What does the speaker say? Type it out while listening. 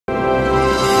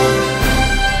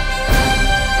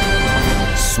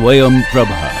Swayam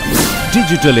Prabha.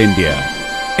 Digital India.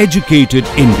 Educated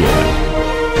India.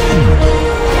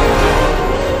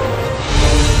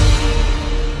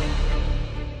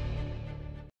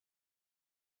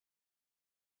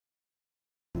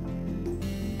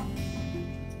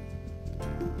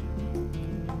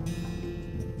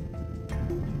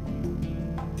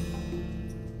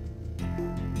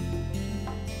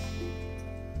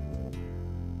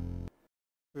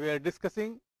 We are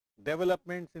discussing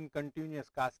developments in continuous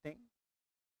casting,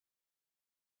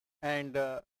 and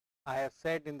I have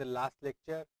said in the last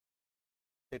lecture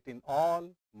that in all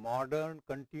modern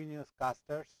continuous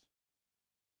casters,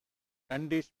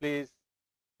 tundish plays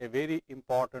a very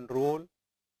important role,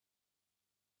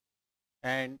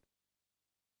 and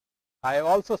I have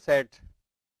also said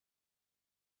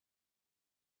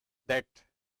that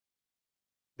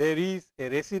there is a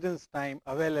residence time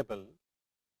available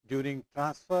during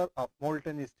transfer of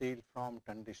molten steel from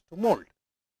tundish to mold.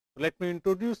 So, let me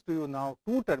introduce to you now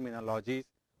two terminologies.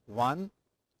 One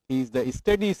is the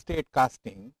steady state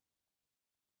casting.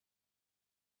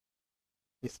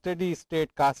 Steady state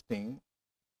casting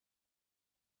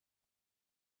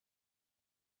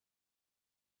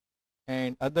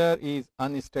and other is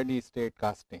unsteady state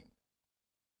casting.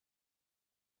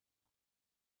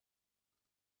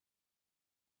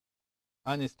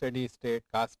 Unsteady state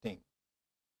casting,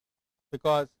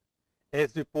 because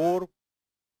as we pour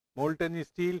molten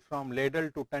steel from ladle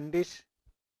to tundish,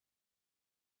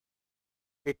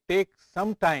 it takes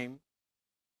some time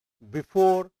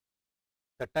before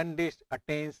the tundish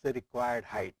attains the required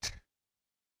height.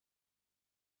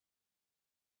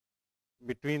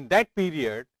 Between that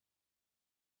period,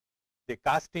 the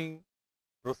casting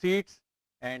proceeds,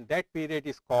 and that period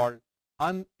is called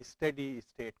unsteady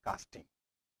state casting.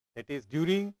 That is,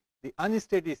 during the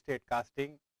unsteady state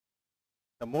casting,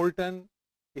 the molten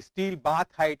steel bath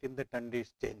height in the tundish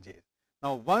changes.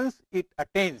 Now, once it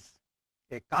attains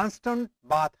a constant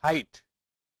bath height,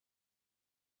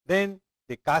 then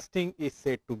the casting is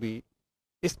said to be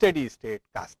steady state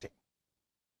casting.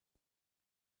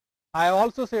 I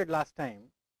also said last time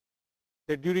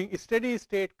that during steady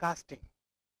state casting,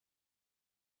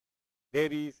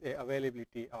 there is a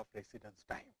availability of residence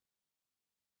time.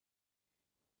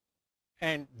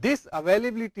 And this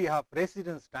availability of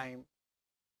residence time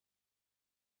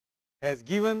has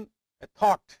given a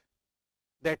thought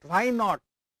that why not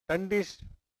tundish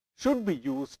should be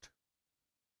used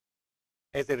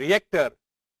as a reactor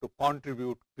to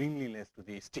contribute cleanliness to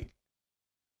the steel.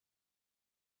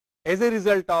 As a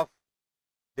result of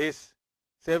this,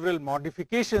 several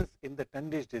modifications in the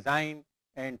tundish design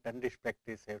and tundish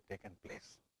practice have taken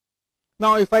place.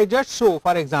 Now, if I just show,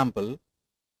 for example,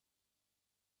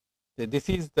 this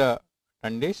is the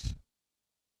tundish.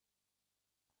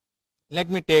 Let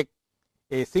me take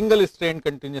a single strain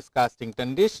continuous casting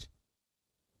tundish,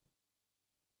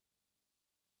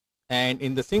 and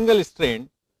in the single strain,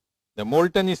 the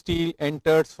molten steel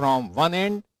enters from one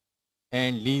end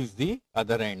and leaves the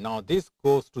other end. Now, this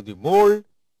goes to the mold,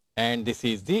 and this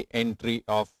is the entry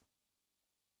of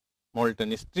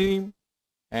molten stream,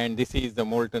 and this is the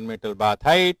molten metal bath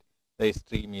height. The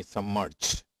stream is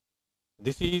submerged.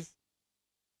 This is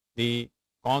the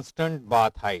constant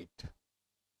bath height.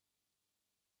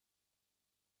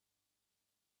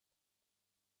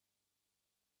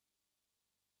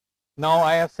 Now,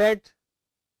 I have said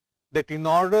that in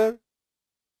order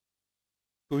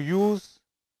to use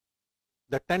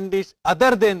the tundish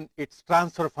other than its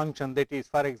transfer function, that is,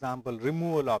 for example,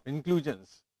 removal of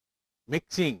inclusions,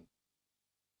 mixing,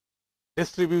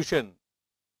 distribution,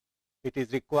 it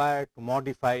is required to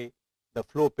modify the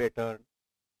flow pattern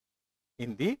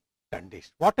in the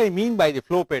tundish. What I mean by the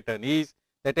flow pattern is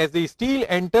that as the steel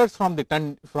enters from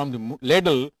the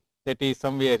ladle, that is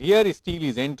somewhere here, steel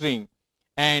is entering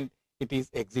and it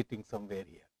is exiting somewhere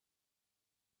here.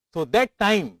 So, that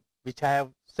time which I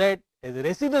have said as a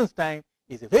residence time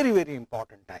is a very, very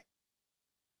important time.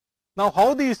 Now,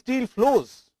 how the steel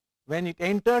flows when it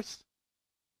enters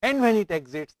and when it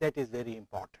exits, that is very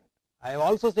important. I have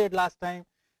also said last time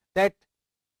that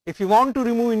if you want to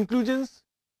remove inclusions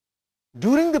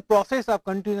during the process of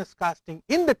continuous casting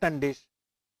in the tundish,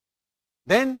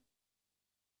 then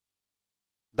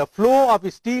the flow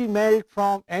of steel melt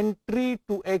from entry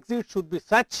to exit should be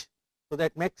such so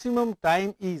that maximum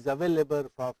time is available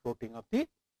for floating of the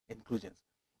inclusions.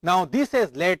 Now, this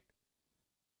has led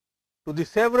to the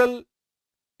several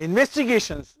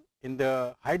investigations in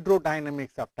the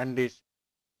hydrodynamics of tundish,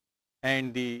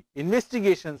 and the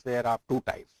investigations were of two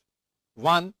types.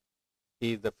 One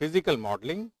is the physical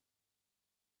modeling,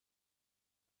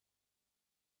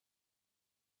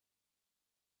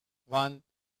 one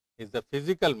is the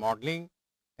physical modeling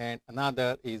and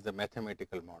another is the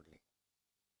mathematical modeling.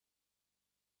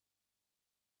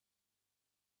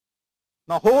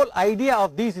 Now, whole idea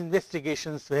of these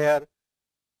investigations were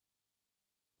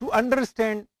to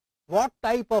understand what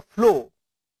type of flow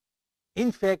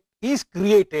in fact is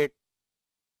created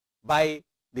by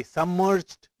the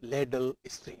submerged ladle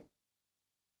stream,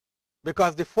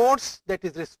 because the force that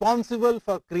is responsible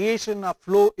for creation of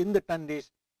flow in the tundish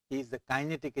is the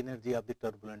kinetic energy of the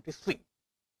turbulent stream.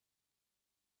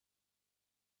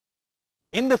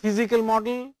 In the physical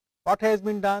model, what has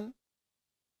been done?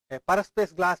 A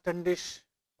perspex glass tundish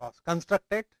was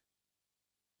constructed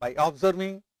by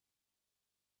observing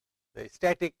the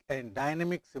static and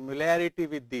dynamic similarity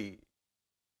with the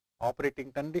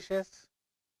operating tundishes,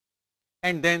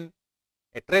 and then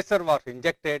a tracer was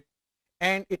injected,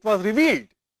 and it was revealed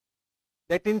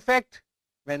that in fact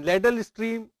when ladle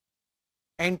stream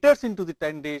enters into the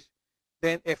tundish,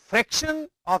 then a fraction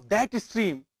of that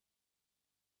stream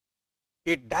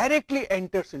it directly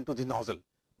enters into the nozzle.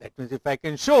 That means, if I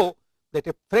can show that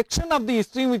a fraction of the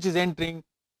stream which is entering,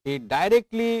 it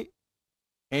directly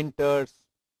enters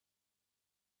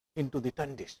into the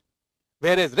tundish,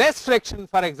 whereas rest fraction,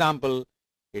 for example,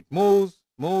 it moves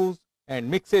and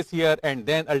mixes here, and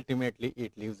then ultimately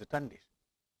it leaves the tundish.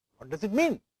 What does it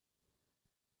mean?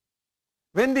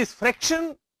 When this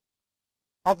fraction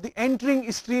of the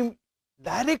entering stream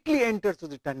directly enters to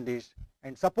the tundish,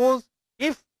 and suppose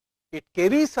if it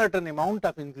carries certain amount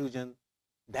of inclusion,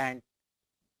 then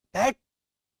that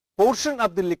portion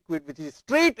of the liquid which is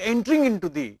straight entering into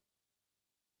the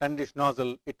tundish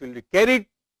nozzle, it will be carried,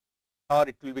 or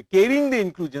it will be carrying the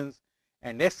inclusions,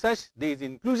 and as such these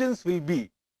inclusions will be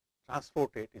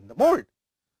transported in the mold.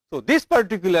 So, this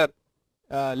particular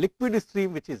liquid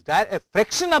stream, which is a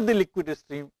fraction of the liquid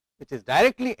stream which is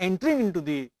directly entering into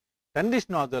the tundish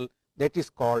nozzle, that is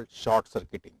called short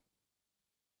circuiting.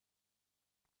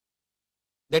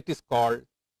 That is called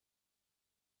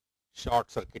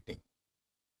short circuiting.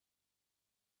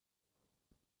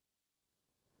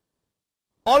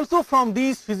 Also, from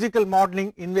these physical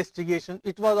modeling investigations,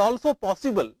 it was also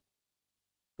possible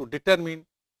to determine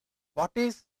what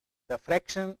is the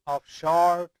fraction of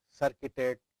short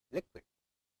circuited liquid.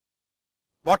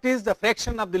 What is the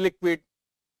fraction of the liquid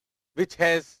which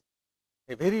has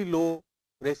a very low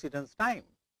residence time?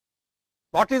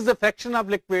 What is the fraction of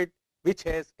liquid which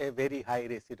has a very high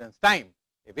residence time?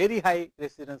 A very high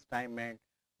residence time meant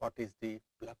what is the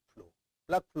plug flow?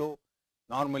 Plug flow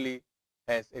normally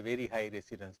has a very high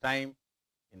residence time.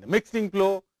 In the mixing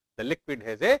flow, the liquid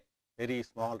has a very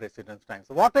small residence time.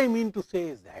 So, what I mean to say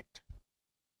is that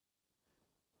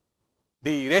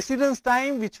the residence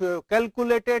time which we have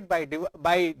calculated by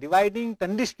dividing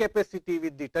tundish capacity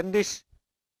with the tundish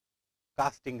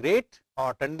casting rate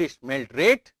or tundish melt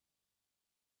rate,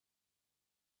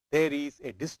 there is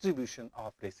a distribution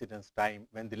of residence time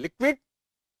when the liquid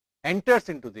enters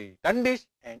into the tundish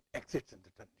and exits in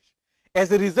the tundish.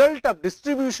 As a result of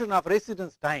distribution of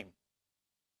residence time,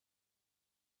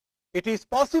 it is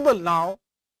possible now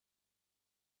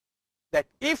that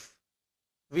if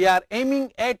we are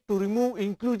aiming at to remove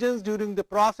inclusions during the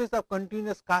process of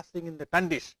continuous casting in the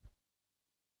tundish,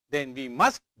 then we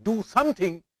must do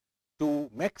something to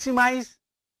maximize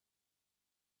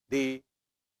the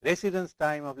residence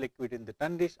time of liquid in the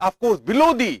tundish, of course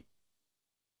below the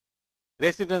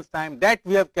residence time that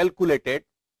we have calculated.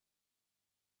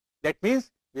 That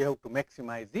means, we have to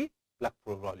maximize the plug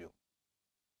flow volume.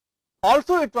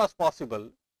 Also, it was possible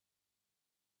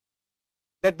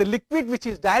that the liquid which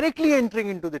is directly entering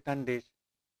into the tundish,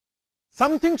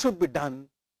 something should be done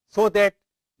so that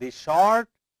the short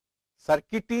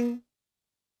circuiting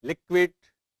liquid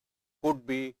could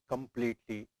be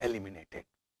completely eliminated.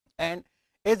 And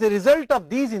as a result of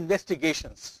these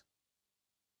investigations,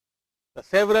 the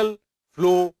several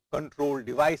flow control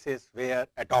devices were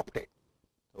adopted.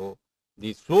 So,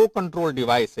 these flow control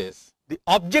devices, the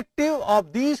objective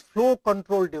of these flow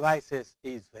control devices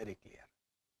is very clear.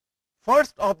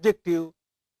 First objective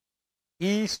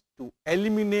is to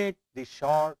eliminate the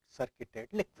short circuited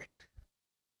liquid.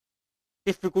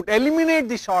 If we could eliminate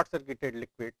the short circuited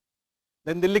liquid,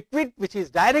 then the liquid which is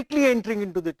directly entering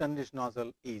into the tundish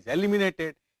nozzle is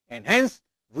eliminated, and hence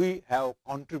we have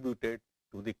contributed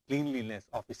to the cleanliness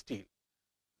of steel.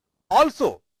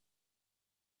 Also,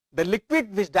 the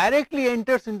liquid which directly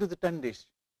enters into the tundish,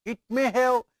 it may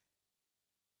have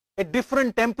a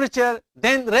different temperature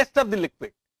than the rest of the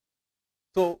liquid.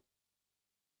 So,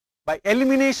 by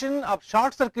elimination of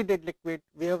short circuited liquid,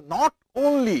 we have not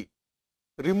only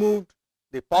removed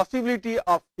the possibility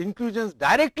of inclusions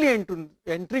directly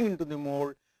entering into the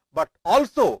mold, but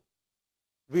also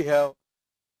we have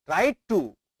tried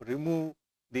to remove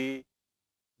the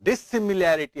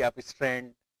dissimilarity of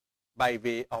strand by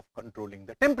way of controlling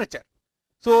the temperature.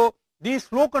 So, these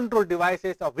flow control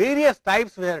devices of various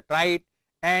types were tried,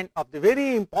 and of the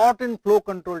very important flow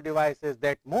control devices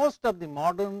that most of the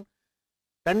modern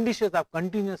conditions of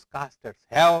continuous casters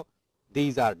have,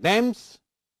 these are dams,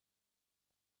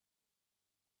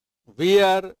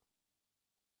 weir,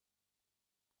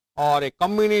 or a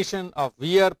combination of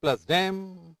weir plus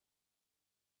dam,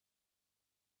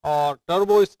 or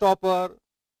turbo stopper,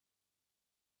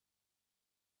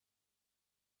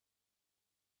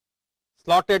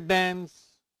 slotted dams,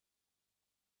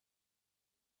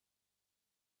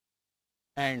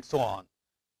 and so on.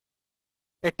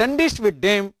 A ton dish with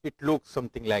dam, it looks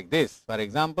something like this. For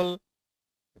example,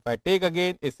 if I take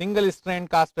again a single strand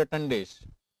caster ton dish,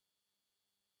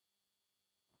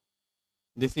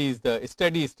 this is the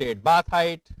steady state bath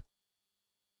height.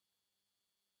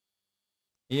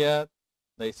 Here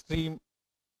the stream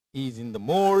is in the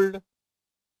mold,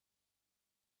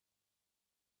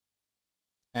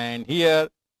 and here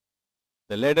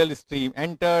the ladle stream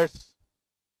enters.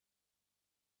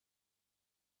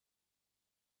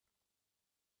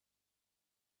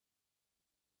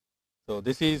 So,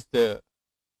 this is the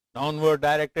downward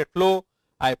directed flow.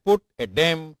 I put a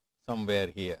dam somewhere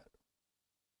here.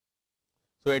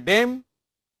 So, a dam,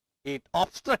 it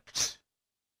obstructs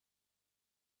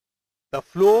the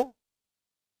flow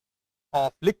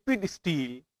of liquid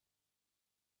steel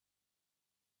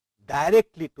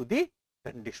directly to the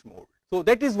ton dish mold. So,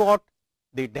 that is what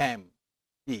the dam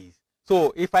is.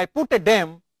 So, if I put a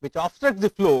dam which obstructs the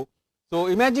flow, so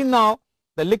imagine now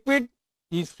the liquid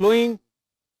is flowing,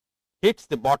 hits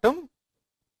the bottom,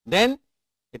 then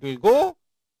it will go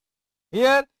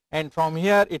here, and from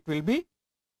here it will be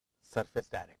surface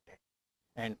directed,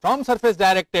 and from surface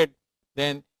directed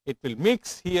then it will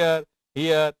mix here,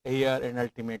 here, here, and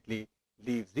ultimately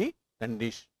leaves the ton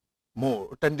dish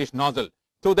nozzle.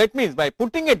 So, that means by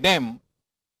putting a dam,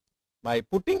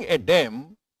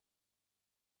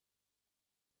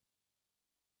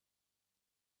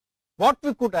 what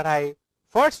we could arrive?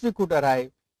 First we could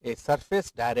arrive a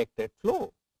surface directed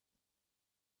flow,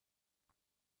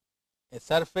 a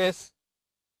surface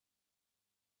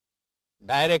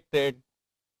directed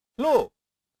flow.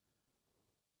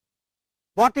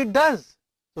 What it does?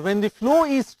 So, when the flow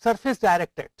is surface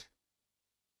directed,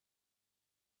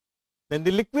 then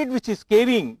the liquid which is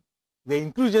carrying the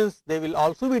inclusions, they will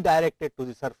also be directed to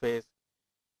the surface,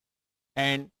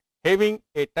 and having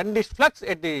a ton dish flux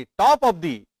at the top of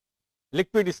the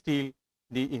liquid steel,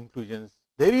 the inclusions,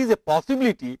 there is a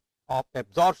possibility of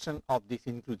absorption of these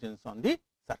inclusions on the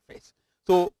surface.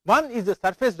 So, one is the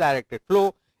surface directed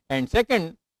flow, and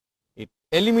second, it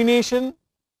elimination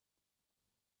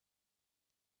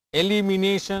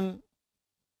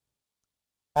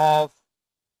of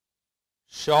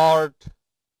short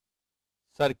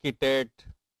circuited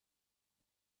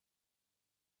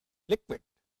liquid.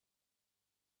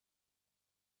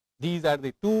 These are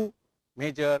the two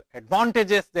major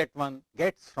advantages that one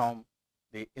gets from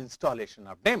the installation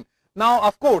of dam. Now,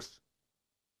 of course,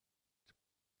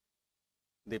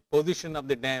 the position of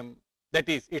the dam, that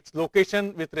is its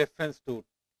location with reference to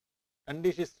ton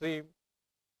dish stream,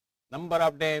 number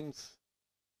of dams,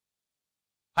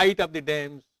 height of the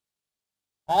dams,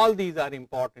 all these are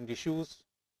important issues,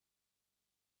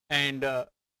 and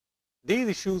these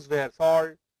issues were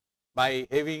solved by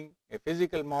having a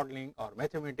physical modeling or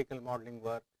mathematical modeling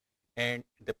work, and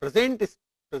the present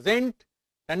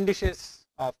ton dishes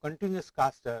of continuous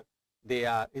caster, they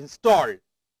are installed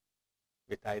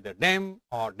with either dam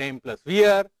or dam plus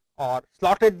weir or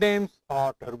slotted dams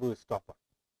or turbo stopper.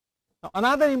 Now,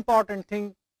 another important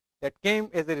thing that came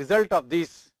as a result of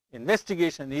this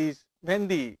investigation is when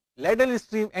the ladle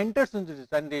stream enters into the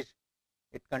ton dish,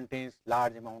 it contains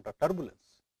large amount of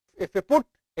turbulence. If you put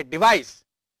a device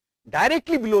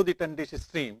directly below the ton dish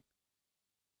stream,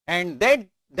 and then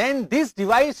this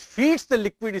device feeds the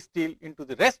liquid steel into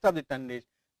the rest of the ton dish,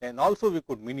 then also we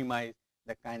could minimize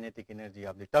the kinetic energy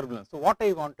of the turbulence. So, what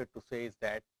I wanted to say is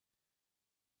that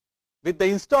with the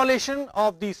installation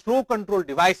of these flow control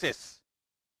devices,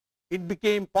 it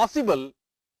became possible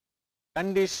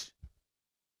ton dish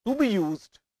to be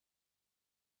used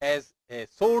as a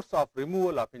source of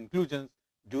removal of inclusions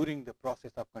during the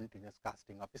process of continuous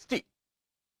casting of steel.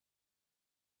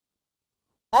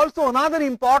 Also, another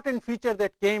important feature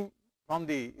that came from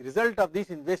the result of these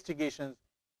investigations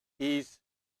is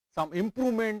some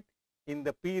improvement in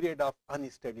the period of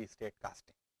unsteady state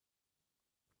casting.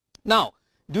 Now,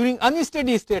 during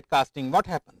unsteady state casting, what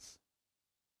happens?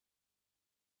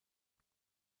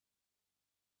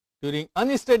 during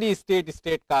unsteady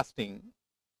state casting,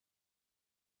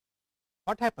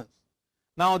 what happens?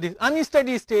 Now, this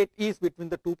unsteady state is between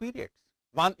the two periods.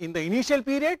 One in the initial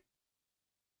period,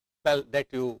 well, that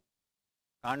you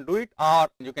can't do it, or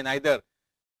you can either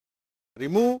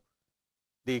remove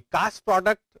the cast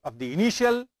product of the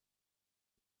initial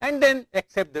and then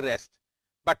accept the rest.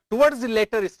 But towards the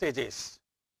later stages,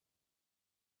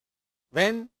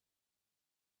 when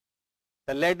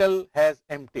the ladle has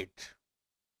emptied,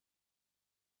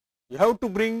 you have to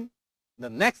bring the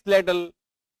next ladle.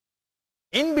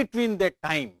 In between that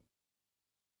time,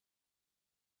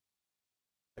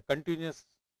 the continuous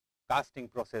casting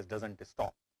process does not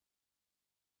stop.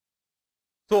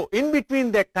 So, in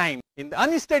between that time, in the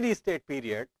unsteady state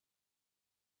period,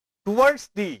 towards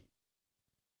the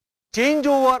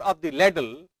changeover of the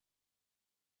ladle,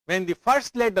 when the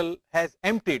first ladle has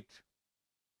emptied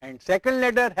and second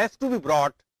ladle has to be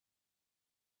brought,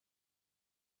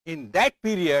 in that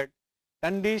period,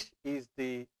 Tundish is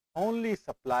the only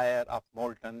supplier of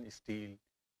molten steel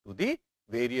to the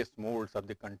various molds of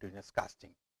the continuous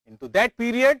casting. Into that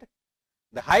period,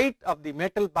 the height of the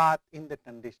metal bath in the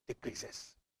Tundish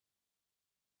decreases.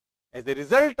 As a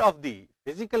result of the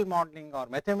physical modeling or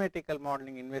mathematical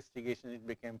modeling investigation, it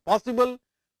became possible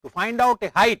to find out a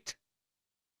height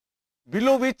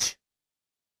below which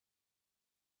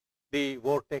the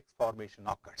vortex formation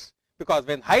occurs. Because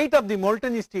when height of the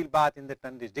molten steel bath in the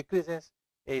Tundish decreases,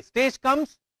 a stage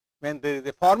comes when there is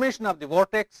a formation of the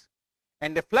vortex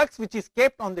and a flux which is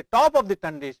kept on the top of the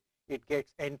Tundish, it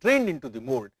gets entrained into the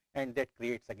mold, and that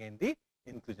creates again the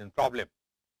inclusion problem.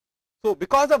 So,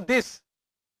 because of this,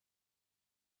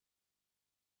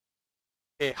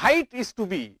 a height is to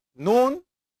be known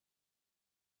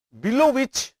below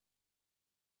which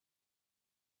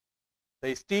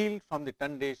the steel from the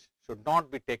Tundish should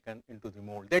not be taken into the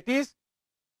mold. That is,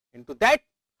 into that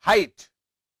height,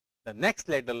 the next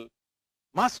ladle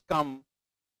must come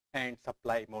and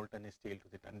supply molten steel to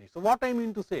the Tundish. So, what I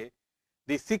mean to say,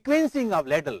 the sequencing of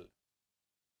ladle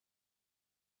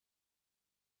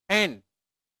and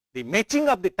the matching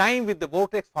of the time with the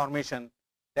vortex formation,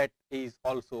 that is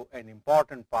also an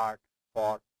important part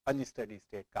for unsteady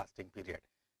state casting period.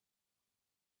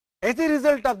 As a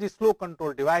result of the flow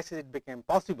control devices, it became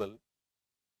possible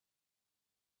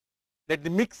that the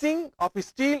mixing of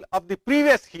steel of the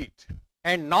previous heat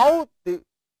and now the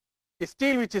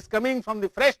steel which is coming from the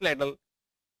fresh ladle,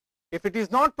 if it is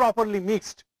not properly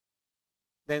mixed,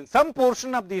 then some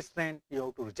portion of the strand you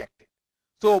have to reject it.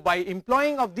 So, by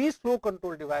employing of these flow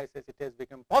control devices, it has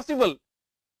become possible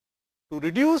to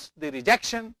reduce the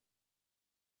rejection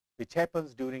which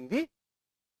happens during the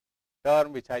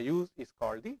term which I use is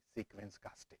called the sequence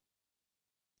casting.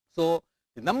 So,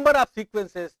 the number of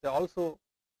sequences they also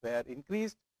were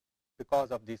increased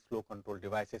because of these flow control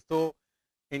devices. So,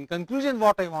 in conclusion,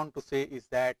 what I want to say is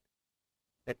that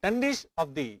the Tundish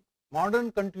of the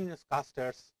modern continuous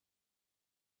casters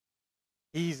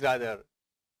is rather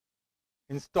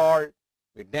installed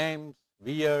with dams,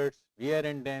 weir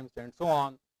and dams and so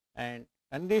on, and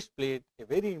Tundish played a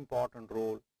very important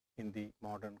role in the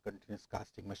modern continuous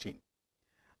casting machine.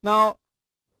 Now,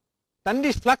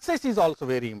 Tundish fluxes is also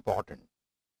very important.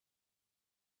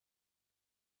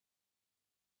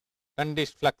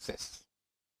 Tundish fluxes.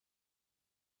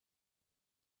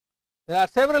 There are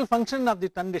several functions of the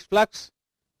Tundish flux.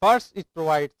 First, it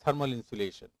provides thermal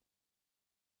insulation.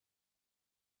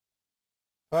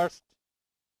 First,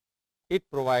 it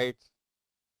provides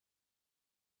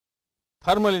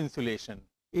thermal insulation.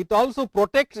 It also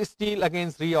protects steel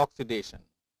against reoxidation.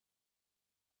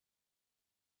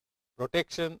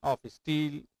 Protection of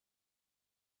steel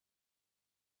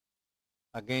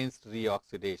against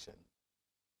reoxidation.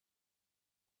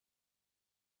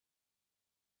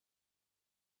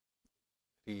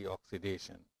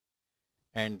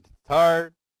 And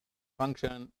third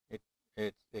function, it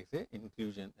takes a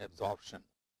inclusion absorption.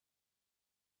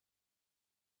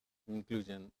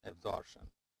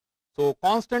 So,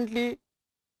 constantly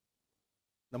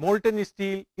the molten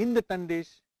steel in the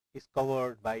Tundish is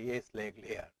covered by a slag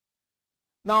layer.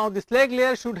 Now, the slag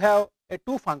layer should have a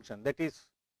two function, that is,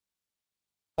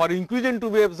 for inclusion to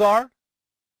be absorbed,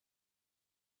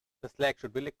 the slag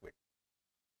should be liquid.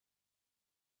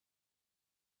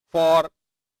 For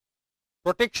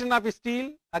protection of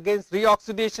steel against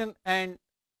reoxidation and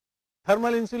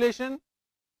thermal insulation,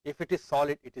 if it is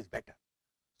solid, it is better.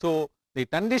 So, the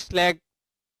Tundish slag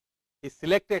is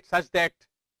selected such that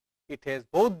it has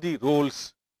both the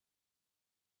roles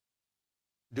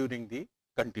during the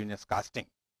continuous casting.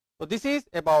 So, this is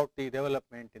about the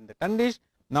development in the Tundish.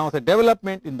 Now, the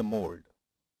development in the mold.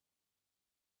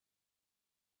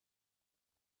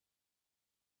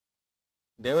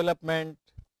 development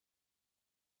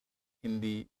in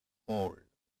the mold.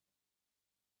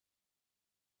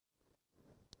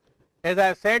 As I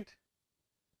have said,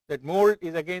 that mold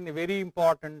is again a very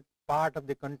important part of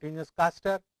the continuous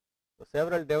caster. So,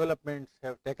 several developments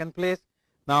have taken place.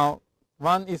 Now,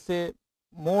 one is a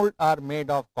mold are made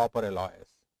of copper alloys.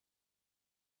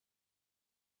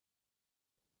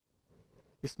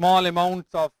 Small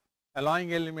amounts of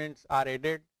alloying elements are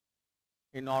added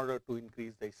in order to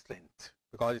increase the strength,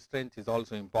 because strength is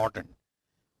also important.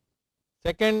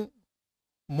 Second,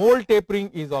 mold tapering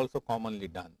is also commonly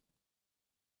done.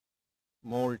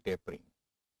 Mold tapering.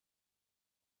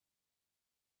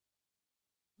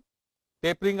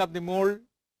 Tapering of the mold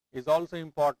is also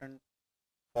important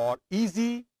for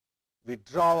easy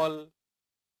withdrawal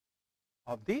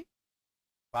of the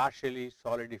partially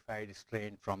solidified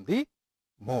strain from the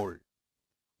mold.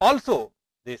 Also,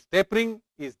 this tapering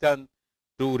is done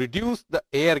to reduce the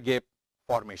air gap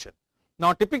formation.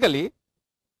 Now, typically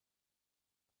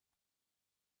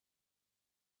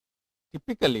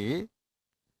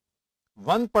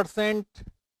 1%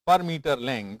 per meter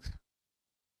length,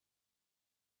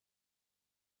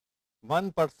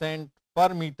 1%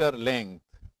 per meter length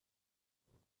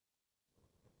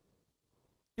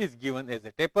is given as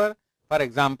a taper. For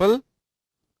example,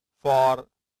 for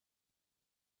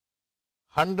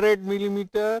 100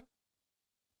 millimeter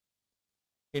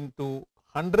into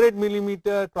 100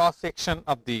 millimeter cross section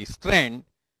of the strand,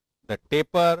 the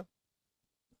taper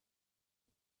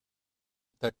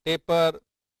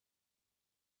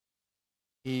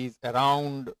is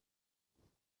around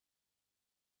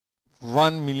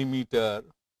 1 millimeter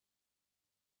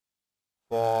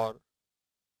for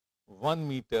 1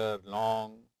 meter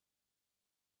long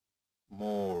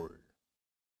mold.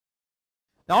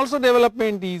 Now, also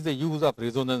development is the use of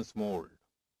resonance mold.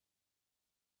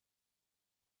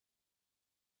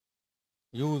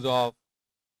 Use of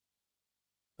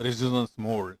resonance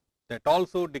mold, that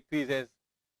also decreases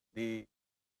the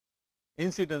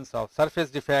incidence of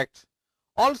surface defects.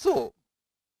 Also,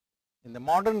 in the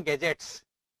modern gadgets,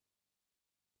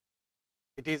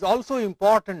 it is also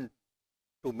important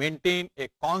to maintain a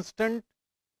constant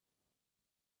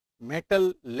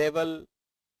metal level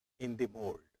in the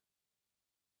mold,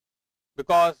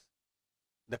 because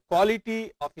the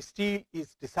quality of steel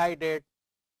is decided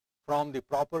from the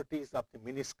properties of the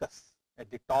meniscus at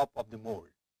the top of the mold,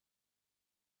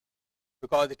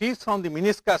 because it is from the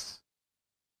meniscus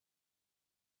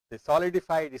the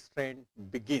solidified strain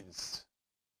begins.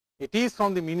 It is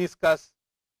from the meniscus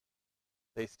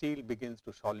the steel begins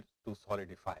to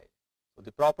solidify. So,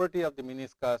 the property of the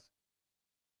meniscus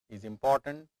is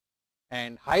important,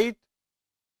 and height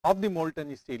of the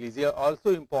molten steel is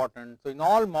also important. So, in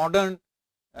all modern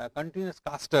continuous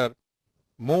caster,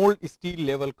 mold steel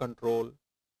level control,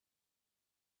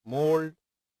 mold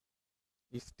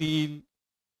steel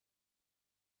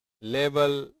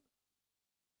level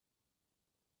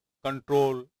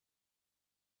control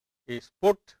is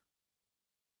put,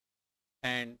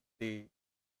 and the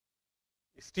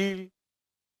steel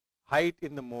height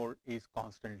in the mold is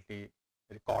constantly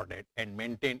recorded and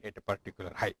maintained at a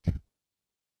particular height.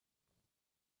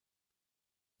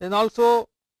 Then also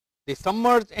the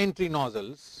submerged entry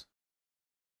nozzles,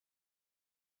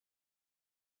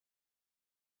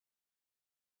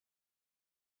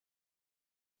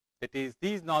 that is,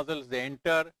 these nozzles, they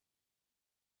enter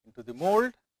into the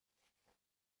mold.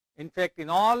 In fact, in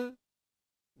all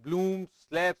blooms,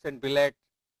 slabs and billet,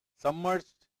 submerged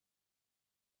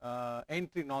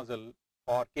entry nozzle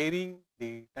for carrying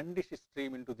the tundish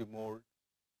stream into the mold,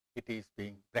 it is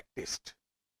being practiced.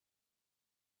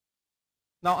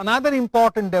 Now, another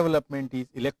important development is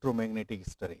electromagnetic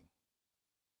stirring.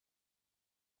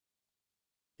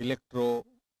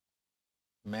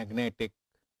 Electromagnetic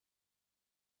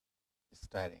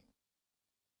stirring.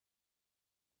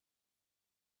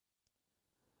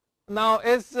 Now,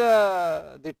 as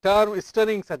the term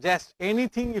stirring suggests,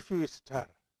 anything if you stir,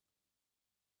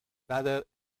 rather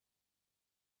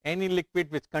any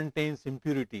liquid which contains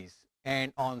impurities,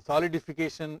 and on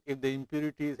solidification, if the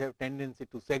impurities have tendency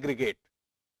to segregate,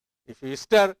 if you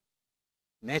stir,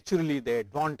 naturally the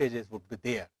advantages would be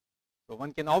there. So,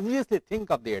 one can obviously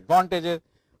think of the advantages.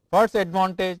 First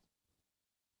advantage,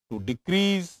 to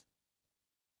decrease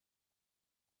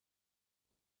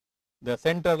the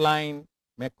center line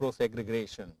macro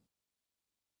segregation,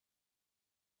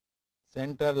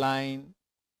 center line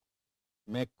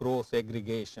macro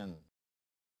segregation,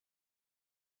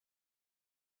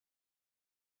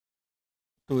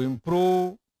 to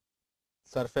improve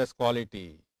surface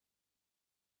quality,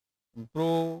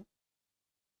 improve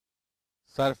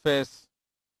surface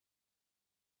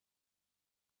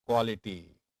quality.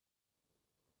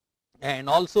 And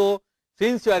also,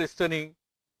 since you are stirring,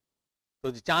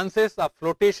 so the chances of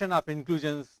flotation of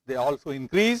inclusions, they also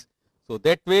increase. So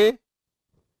that way,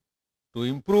 to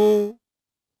improve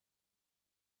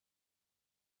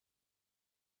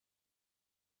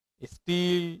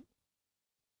steel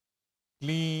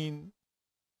cleanliness,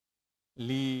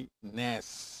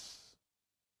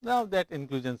 now that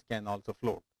inclusions can also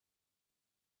float.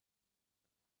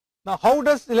 Now, how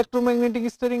does electromagnetic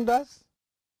stirring does?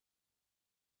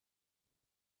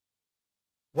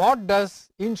 What does,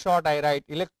 in short, I write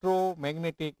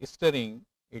electromagnetic stirring,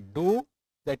 it do,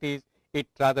 that is, it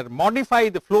rather modify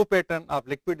the flow pattern of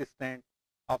liquid strand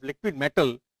of liquid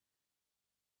metal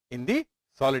in the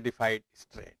solidified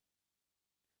strand.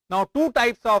 Now, two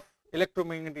types of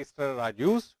electromagnetic stirrer are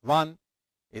used. One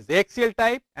is the axial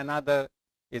type, another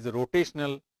is a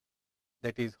rotational,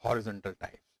 that is horizontal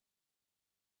type.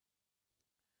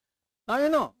 Now, you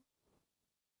know,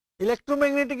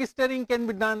 electromagnetic stirring can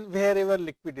be done wherever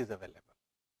liquid is available.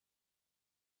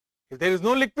 If there is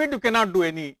no liquid, you cannot do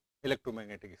any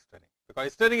electromagnetic stirring,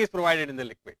 because stirring is provided in the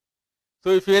liquid.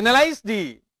 So, if you analyze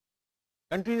the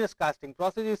continuous casting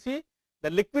process, you see the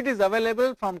liquid is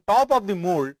available from top of the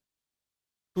mold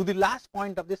to the last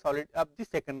point of the solid of the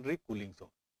secondary cooling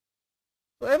zone.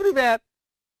 So, everywhere,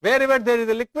 wherever there is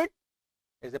a liquid,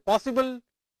 it is possible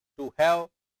to have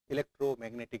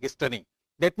electromagnetic stirring.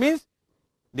 That means,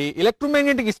 the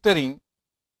electromagnetic stirring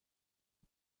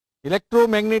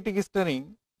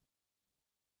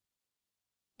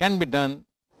can be done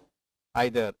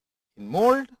either in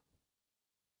mold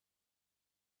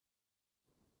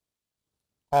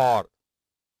or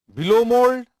below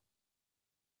mold,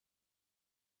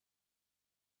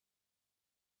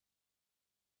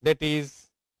 that is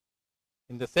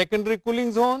in the secondary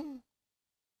cooling zone,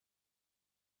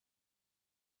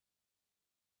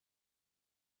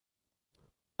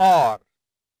 or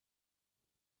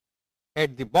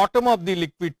at the bottom of the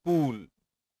liquid pool,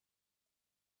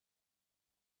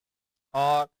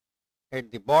 or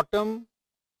at the bottom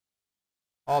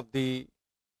of the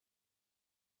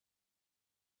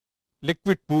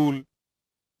liquid pool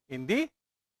in the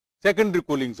secondary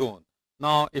cooling zone.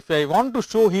 Now, if I want to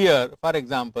show here, for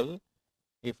example,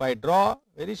 if I draw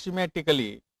very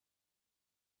schematically,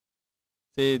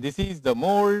 say this is the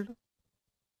mold,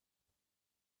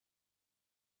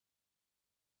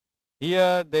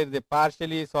 here there is a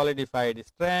partially solidified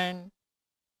strand,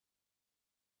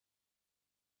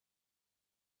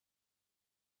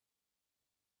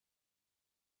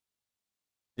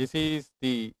 this is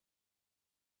the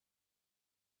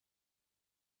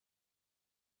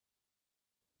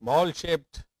ball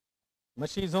shaped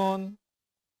mushy zone.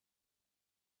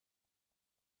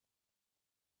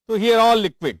 So, here all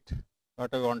liquid,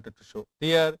 what I wanted to show,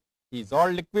 here is all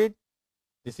liquid,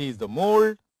 this is the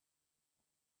mold,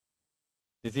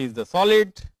 this is the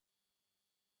solid,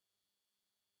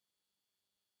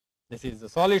 this is the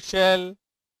solid shell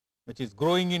which is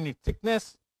growing in its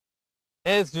thickness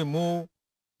as we move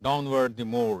downward the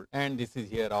mold, and this is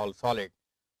here all solid.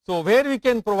 So, where we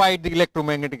can provide the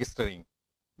electromagnetic stirring?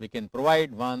 We can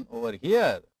provide one over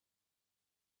here.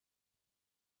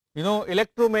 You know,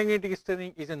 electromagnetic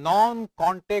stirring is a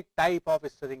non-contact type of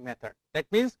stirring method. That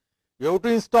means, you have to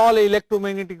install a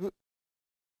electromagnetic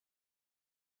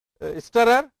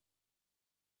stirrer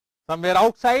somewhere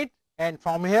outside, and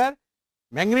from here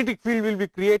magnetic field will be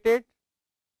created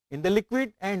in the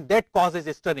liquid, and that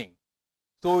causes stirring.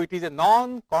 So, it is a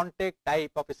non-contact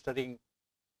type of stirring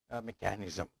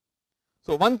mechanism.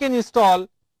 So, one can install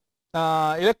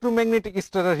electromagnetic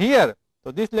stirrer here.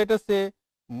 So, this let us say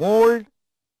mold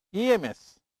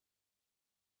EMS.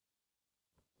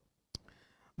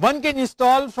 One can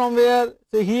install from where,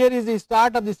 say here is the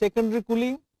start of the secondary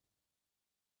cooling,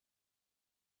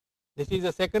 this is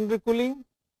the secondary cooling,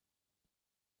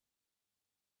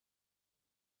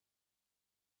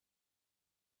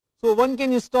 so one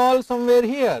can install somewhere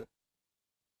here,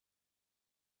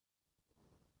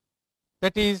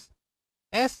 that is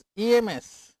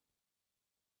SEMS,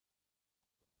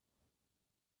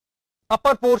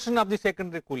 upper portion of the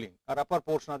secondary cooling or upper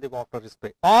portion of the water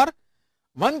spray, or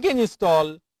one can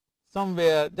install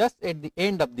somewhere just at the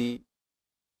end of the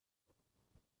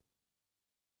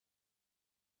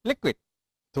liquid.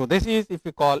 So, this is if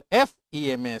we call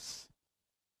FEMS.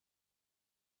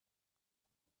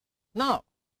 Now,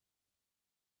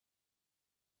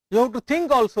 you have to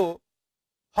think also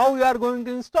how you are going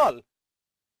to install,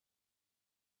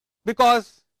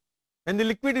 because when the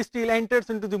liquid steel enters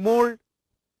into the mold,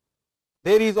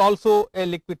 there is also a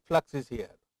liquid flux is here.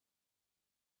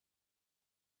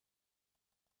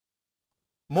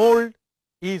 Mold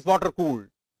is water cooled.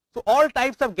 So all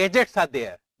types of gadgets are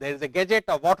there. There is a gadget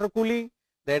of water cooling,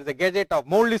 there is a gadget of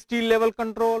mold steel level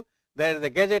control, there is a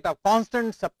gadget of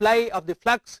constant supply of the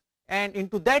flux, and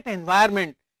into that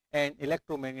environment an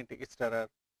electromagnetic stirrer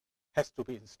has to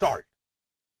be installed.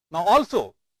 Now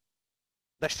also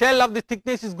the shell of the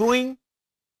thickness is growing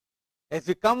as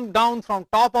we come down from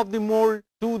top of the mold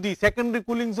to the secondary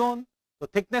cooling zone. The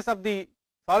thickness of the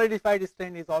solidified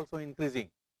strain is also increasing.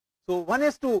 So one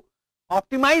has to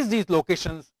optimize these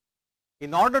locations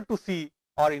in order to see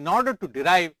or in order to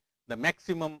derive the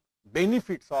maximum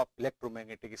benefits of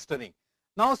electromagnetic stirring.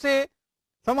 Now say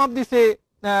some of the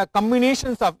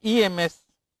combinations of EMS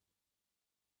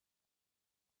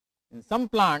in some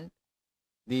plant,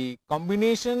 the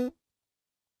combination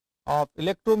of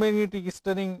electromagnetic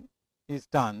stirring is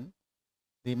done.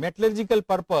 The metallurgical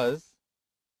purpose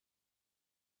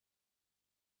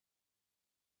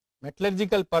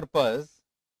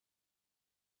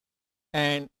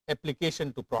and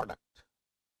application to product.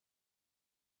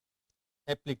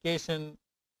 Application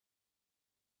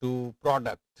to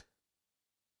product.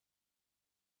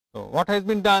 So what has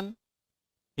been done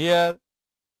here?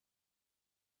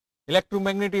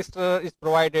 Electromagnetic stirrer is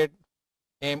provided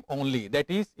M only, that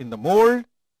is in the mold.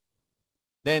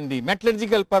 Then the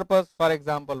metallurgical purpose, for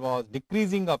example, was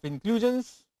decreasing of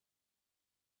inclusions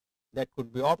that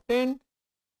could be obtained,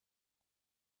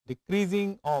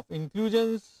 decreasing of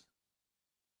inclusions,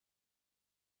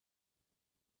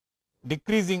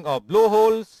 decreasing of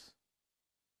blowholes,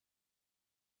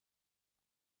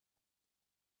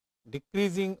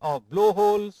 decreasing of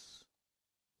blowholes,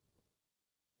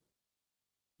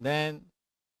 then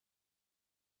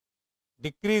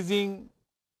decreasing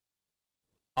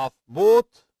of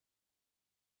both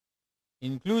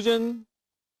inclusion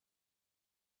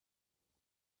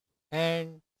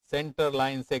and center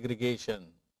line segregation.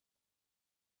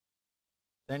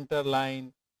 Center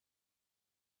line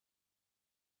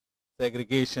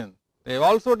segregation. They have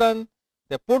also done,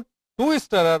 they put two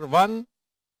stirrer, one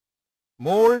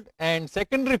mold and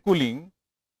secondary cooling,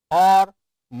 or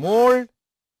mold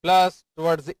plus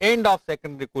towards the end of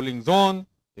secondary cooling zone.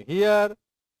 So here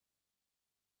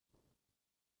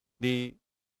the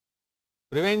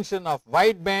prevention of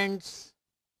white bands,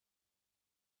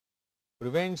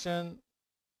 prevention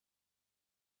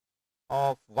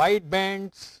of white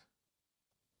bands,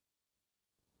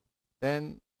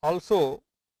 then also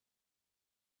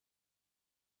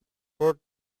put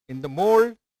in the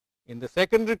mold, in the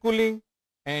secondary cooling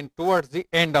and towards the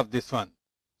end of this one.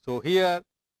 So here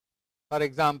for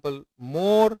example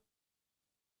more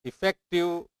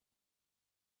effective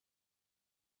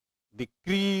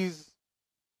decrease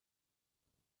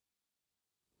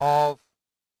of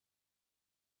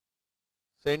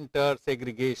center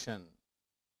segregation.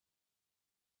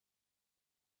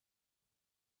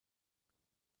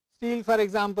 Steel, for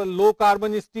example, low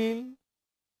carbon steel,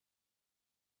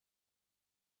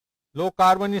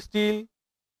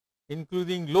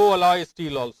 including low alloy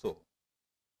steel also.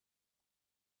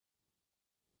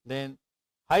 Then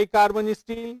high carbon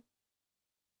steel,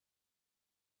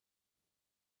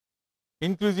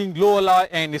 including low alloy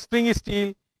and spring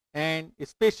steel, and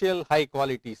special high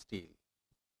quality steel,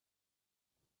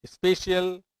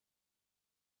 special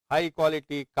high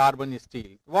quality carbon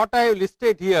steel. What I have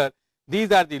listed here,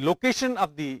 these are the location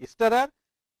of the stirrer,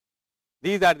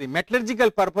 these are the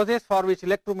metallurgical purposes for which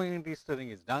electromagnetic stirring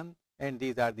is done, and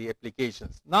these are the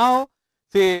applications. Now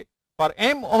say for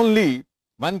M only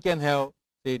one can have,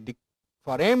 say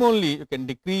for M only you can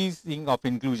decreasing of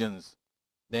inclusions,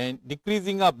 then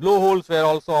decreasing of blowholes were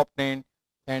also obtained,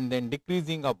 and then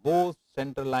decreasing of both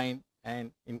center line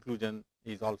and inclusion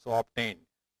is also obtained.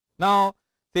 Now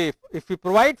say if we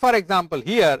provide for example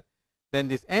here, then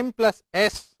this M plus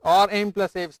S or M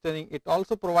plus F stirring, it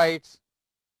also provides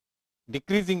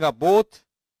decreasing of both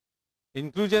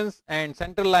inclusions and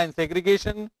center line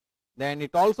segregation, then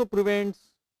it also prevents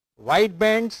white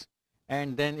bands,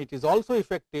 and then it is also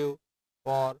effective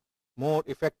for more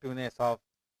effectiveness of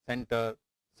center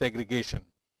segregation.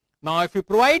 Now if you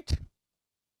provide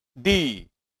the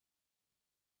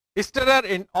stirrer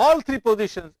in all three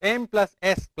positions M plus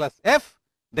S plus F,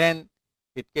 then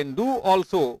it can do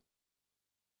also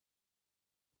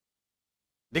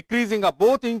decreasing of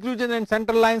both inclusion and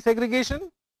center line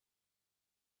segregation.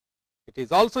 It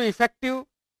is also effective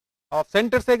of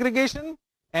center segregation,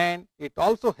 and it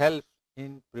also helps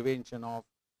in prevention of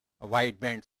white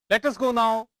bands. Let us go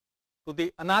now to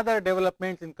the another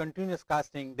developments in continuous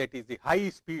casting, that is the high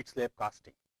speed slab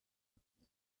casting.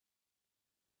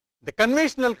 The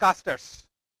conventional casters,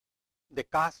 they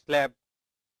cast slab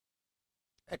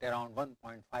at around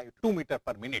 1.5 to 2 meter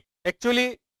per minute.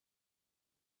 Actually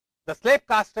the slab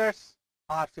casters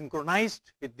are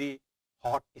synchronized with the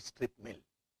hot strip mill.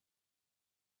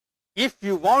 If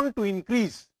you want to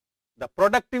increase the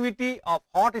productivity of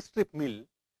hot strip mill,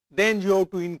 then you have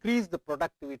to increase the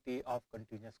productivity of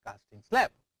continuous casting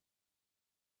slab.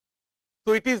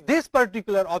 So, it is this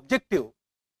particular objective,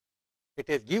 it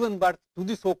has given birth to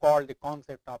the so called the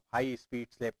concept of high speed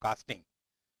slab casting.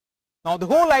 Now, the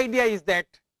whole idea is that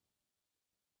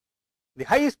the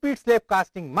high speed slab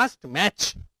casting must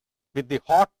match with the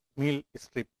hot mill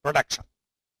strip production.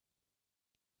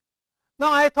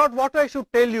 Now, I thought what I should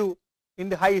tell you in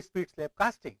the high speed slab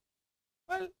casting.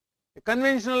 Well, the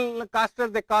conventional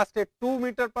casters, they cast at 2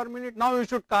 meter per minute. Now, you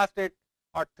should cast it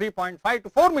at 3.5 to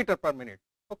 4 meter per minute.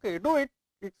 Okay, do it.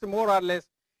 It is more or less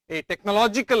a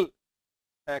technological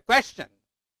question.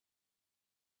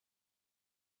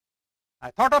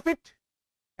 I thought of it,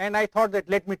 and I thought that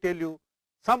let me tell you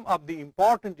some of the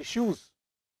important issues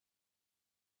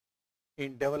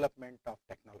in development of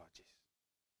technologies.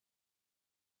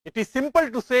 It is simple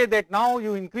to say that now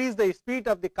you increase the speed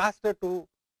of the caster to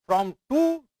from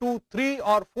 2 to 3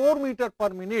 or 4 meter per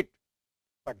minute,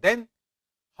 but then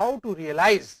how to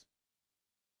realize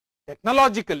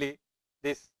technologically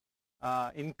this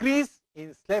increase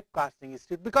in slab casting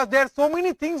speed, because there are so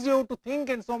many things you have to think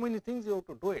and so many things you have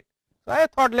to do it. So, I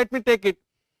thought let me take it,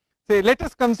 say let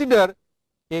us consider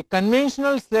a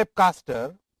conventional slab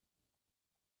caster.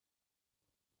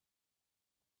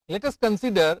 Let us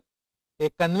consider a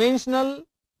conventional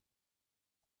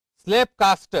slab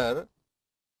caster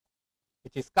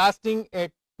which is casting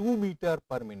at 2 meter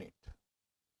per minute.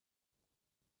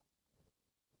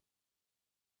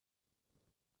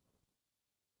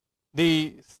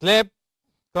 The slab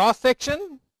cross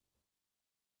section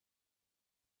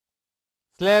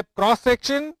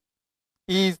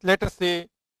is, let us say,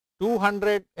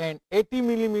 280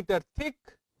 millimeter thick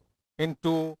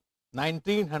into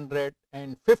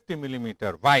 1950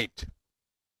 millimeter wide.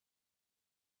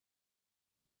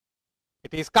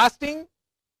 It is casting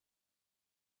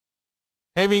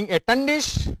having a ton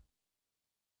dish,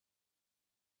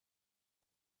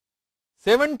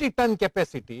 70 ton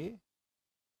capacity,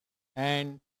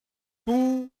 and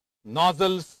 2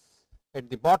 nozzles at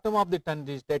the bottom of the ton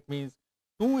dish. That means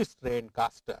 2 strain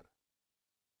caster.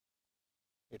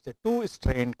 It is a 2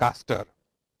 strain caster.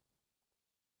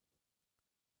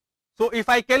 So, if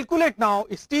I calculate now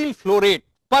steel flow rate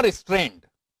per strand,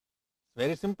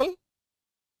 very simple.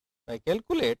 If I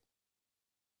calculate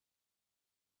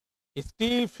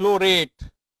steel flow rate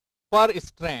per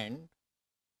strand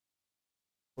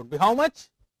would be how much?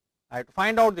 I have to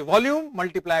find out the volume,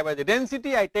 multiply by the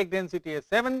density. I take density as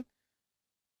 7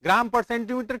 gram per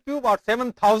centimeter cube or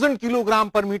 7000 kilogram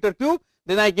per meter cube.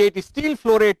 Then I get steel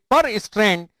flow rate per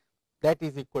strand, that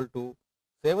is equal to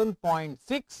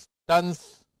 7.6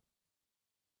 tons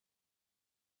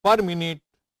per minute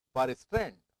per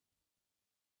strand.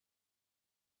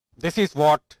 This is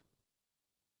what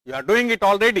you are doing it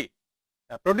already.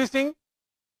 You are producing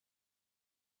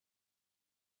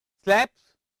slabs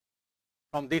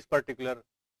from these particular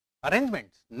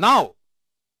arrangements. Now,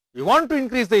 you want to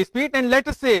increase the speed, and let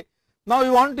us say now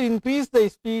you want to increase the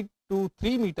speed to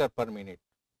 3 meter per minute.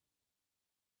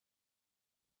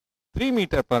 3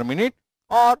 meter per minute,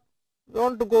 or you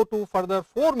want to go to further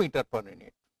 4 meter per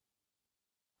minute.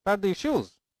 What are the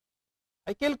issues?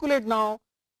 I calculate now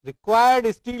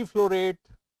required steel flow rate.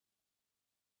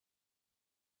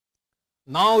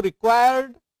 Now,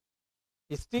 required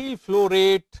steel flow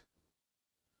rate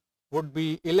would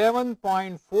be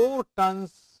 11.4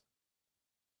 tons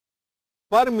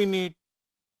per minute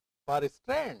per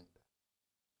strand.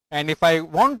 And if I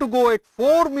want to go at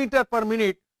 4 meter per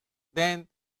minute, then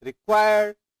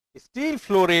required steel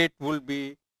flow rate will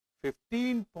be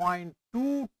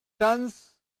 15.2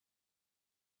 tons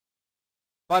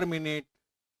per minute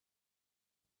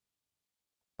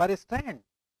per strand.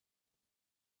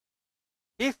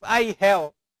 If I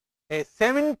have a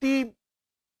 70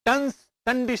 tons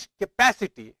ton dish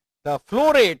capacity, the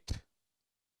flow rate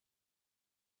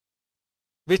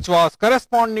which was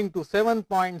corresponding to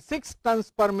 7.6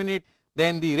 tons per minute,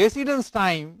 then the residence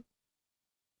time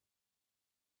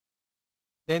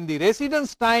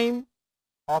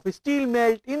of steel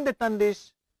melt in the ton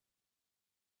dish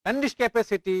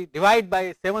capacity divided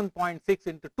by 7.6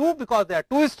 into 2, because they are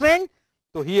 2 strand.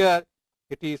 So, here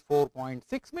it is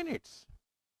 4.6 minutes.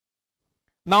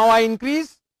 Now, I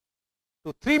increase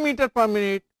to 3 meter per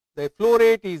minute, the flow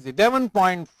rate is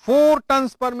 11.4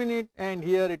 tons per minute, and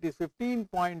here it is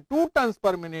 15.2 tons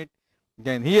per minute.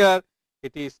 Then here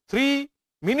it is 3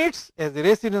 minutes as the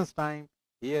residence time,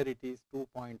 here it is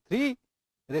 2.3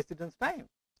 residence time.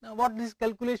 Now, what this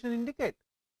calculation indicate?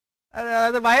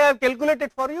 Why I have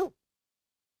calculated for you.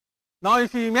 Now,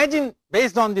 if you imagine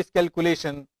based on this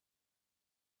calculation,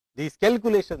 these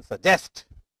calculations suggest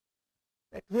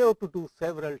that we have to do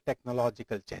several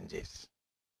technological changes.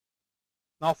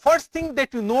 Now, first thing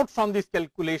that you note from this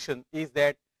calculation is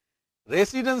that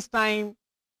residence time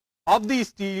of the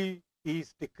steel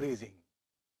is decreasing.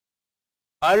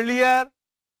 Earlier,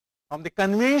 from the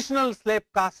conventional slab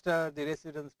caster, the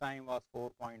residence time was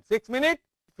 4.6 minutes.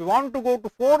 If you want to go to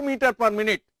 4 meter per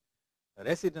minute, the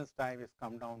residence time has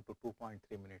come down to 2.3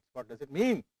 minutes. What does it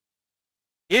mean?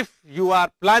 If you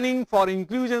are planning for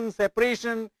inclusion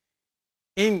separation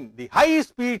in the high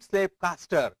speed slab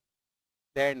caster,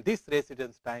 then this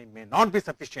residence time may not be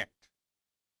sufficient,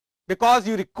 because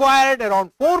you required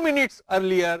around 4 minutes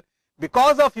earlier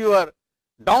because of your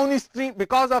downstream,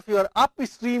 because of your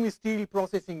upstream steel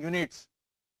processing units.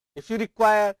 If you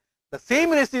require the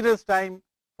same residence time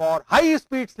for high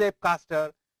speed slab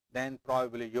caster, then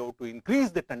probably you have to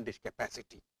increase the ton dish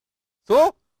capacity.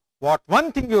 So, what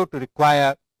one thing you have to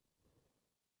require,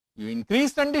 you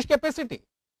increase ton dish capacity,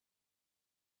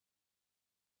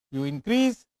 you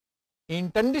increase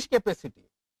in ton dish capacity.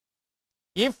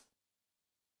 If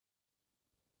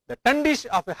the ton dish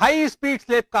of a high speed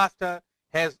slab caster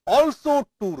has also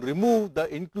to remove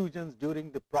the inclusions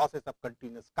during the process of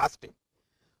continuous casting.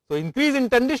 So, increase in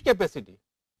ton dish capacity.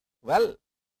 Well,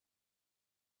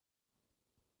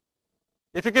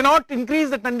 if you cannot increase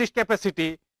the ton dish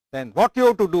capacity, then what you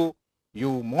have to do?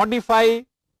 You modify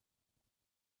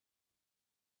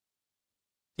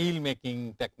steel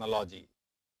making technology.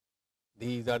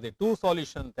 These are the two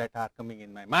solutions that are coming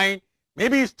in my mind.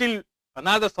 Maybe still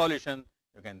another solution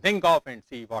you can think of and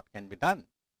see what can be done.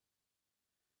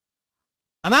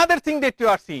 Another thing that you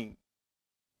are seeing,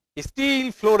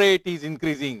 steel flow rate is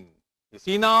increasing. You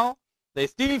see now the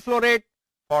steel flow rate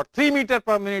for 3 meter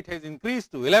per minute has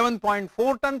increased to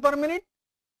 11.4 ton per minute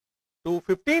to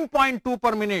 15.2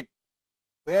 per minute,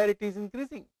 where it is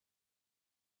increasing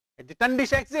at the ton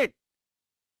dish exit.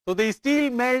 So, the steel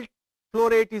melt flow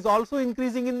rate is also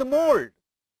increasing in the mold.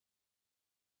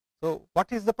 So,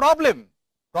 what is the problem?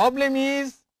 Problem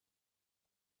is,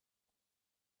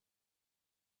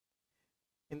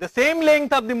 in the same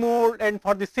length of the mold and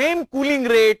for the same cooling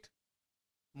rate,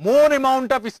 more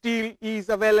amount of steel is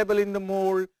available in the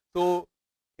mold. So,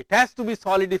 it has to be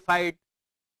solidified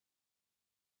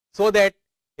so that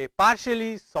a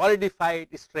partially solidified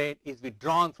strain is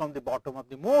withdrawn from the bottom of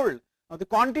the mold. Now, the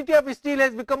quantity of steel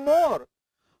has become more.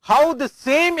 How the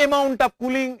same amount of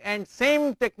cooling and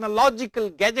same technological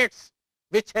gadgets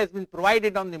which has been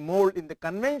provided on the mold in the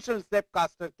conventional slab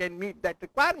caster can meet that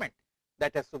requirement?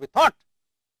 That has to be thought.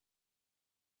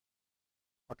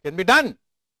 What can be done?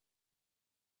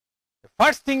 The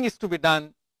first thing is to be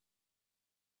done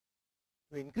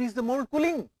to increase the mold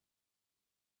cooling.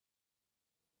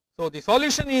 So, the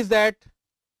solution is that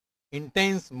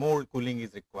intense mold cooling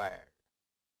is required.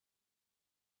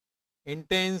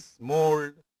 Intense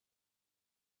mold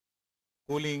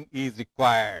cooling is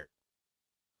required.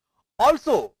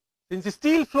 Also, since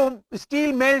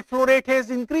steel melt flow rate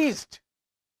has increased,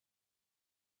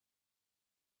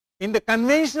 in the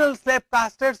conventional slab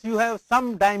casters you have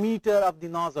some diameter of the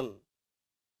nozzle.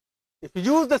 If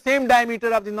you use the same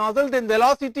diameter of the nozzle, then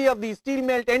velocity of the steel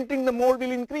melt entering the mold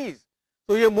will increase.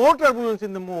 So, you have more turbulence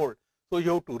in the mold. So,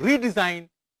 you have to redesign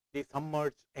the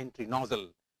submerged entry nozzle.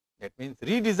 That means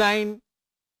redesign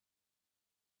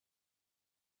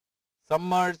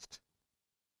submerged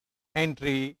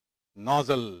entry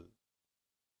nozzle.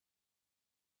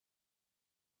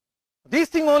 This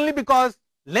thing only because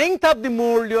length of the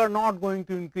mold you are not going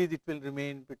to increase, it will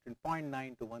remain between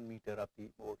 0.9 to 1 meter of the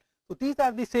mold. So, these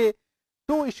are the say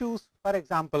two issues, for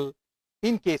example,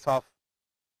 in case of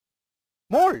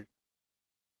mold.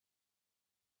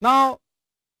 Now,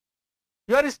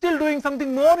 you are still doing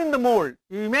something more in the mold.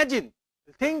 You imagine,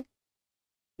 think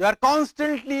you are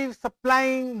constantly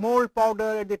supplying mold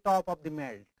powder at the top of the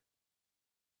melt.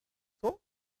 So,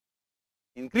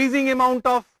 increasing amount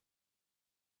of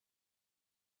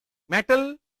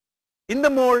metal in the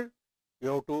mold, you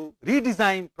have to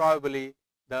redesign probably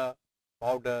the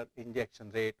powder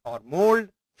injection rate or mold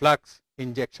flux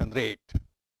injection rate.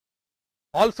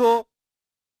 Also,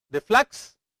 the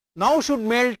flux now should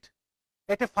melt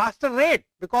at a faster rate,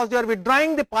 because you are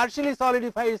withdrawing the partially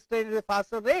solidified strain at a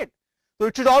faster rate. So,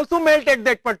 it should also melt at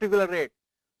that particular rate.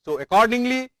 So,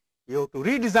 accordingly, you have to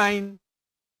redesign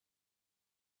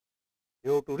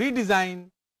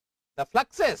the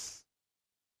fluxes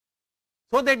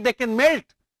so that they can melt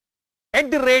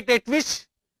at the rate at which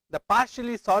the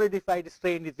partially solidified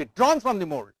strain is withdrawn from the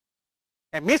mold.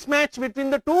 A mismatch between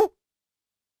the two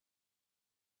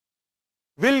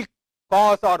will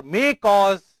cause or may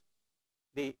cause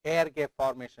the air gap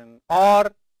formation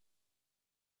or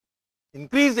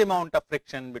increased amount of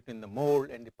friction between the mold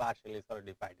and the partially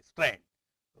solidified strand.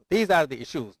 So, these are the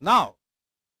issues. Now,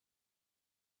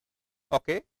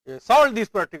 okay, solve these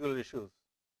particular issues.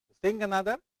 Think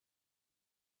another,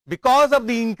 because of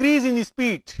the increase in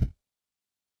speed,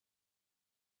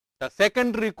 the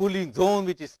secondary cooling zone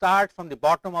which starts from the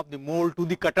bottom of the mold to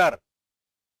the cutter,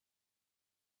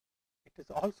 it is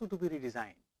also to be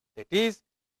redesigned. That is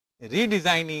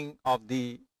redesigning of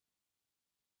the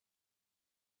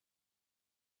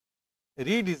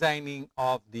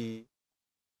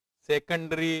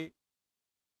secondary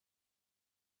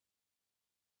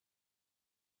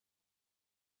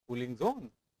cooling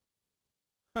zone.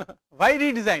 Why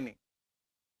redesigning?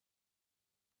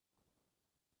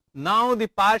 Now the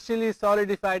partially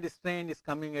solidified strand is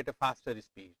coming at a faster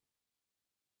speed.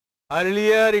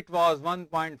 Earlier it was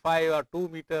 1.5 or 2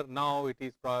 meter, now it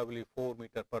is probably 4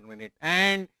 meter per minute,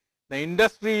 and the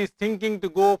industry is thinking to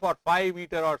go for 5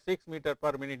 meter or 6 meter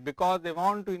per minute because they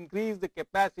want to increase the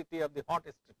capacity of the hot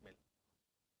strip mill.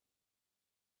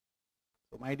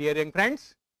 So, my dear young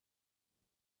friends,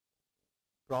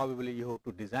 probably you have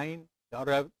to design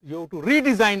or you have to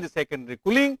redesign the secondary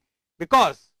cooling,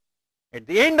 because at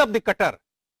the end of the cutter,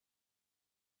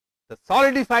 the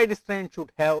solidified strand should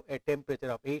have a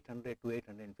temperature of 800 to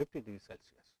 850 degrees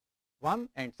Celsius. One,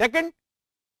 and second,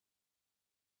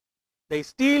 the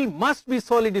steel must be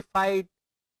solidified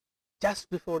just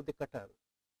before the cutter.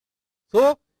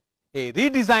 So, a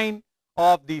redesign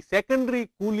of the secondary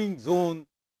cooling zone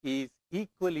is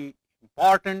equally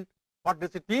important. What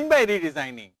does it mean by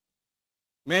redesigning?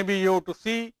 Maybe you have to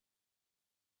see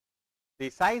the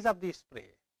size of the spray,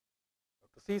 you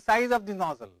have to see size of the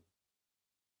nozzle,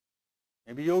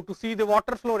 maybe you have to see the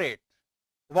water flow rate,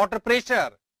 water pressure,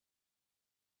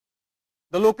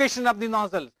 the location of the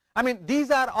nozzles. I mean, these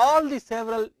are all the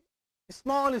several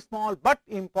small but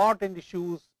important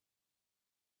issues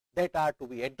that are to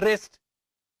be addressed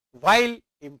while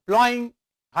employing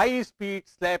high speed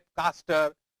slab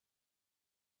caster.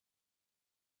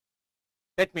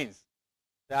 That means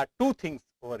there are two things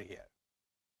over here.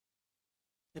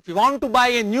 If you want to buy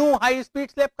a new high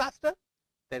speed slab caster,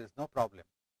 there is no problem,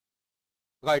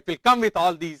 because it will come with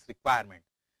all these requirements.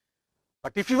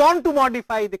 But if you want to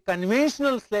modify the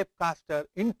conventional slab caster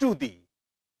into the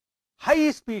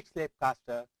high speed slab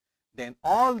caster, then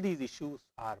all these issues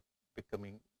are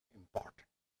becoming important,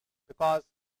 because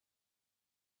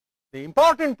the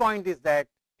important point is that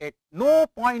at no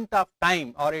point of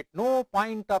time or at no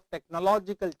point of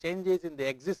technological changes in the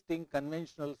existing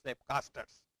conventional slab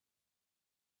casters,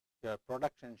 your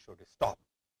production should stop.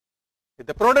 If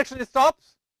the production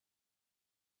stops,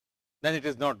 then it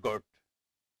is not good.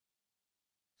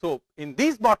 So, in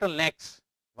these bottlenecks,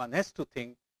 one has to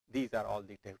think these are all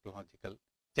the technological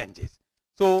changes.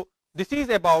 So, this is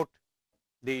about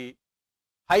the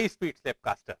high speed slab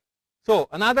caster. So,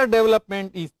 another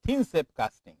development is thin slab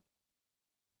casting.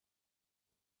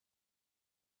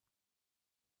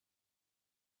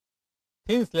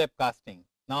 Thin slab casting.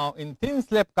 Now, in thin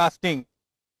slab casting,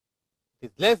 it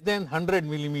is less than 100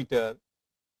 millimeter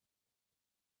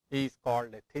is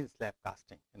called a thin slab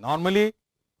casting. Normally,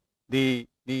 the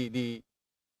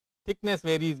thickness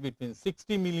varies between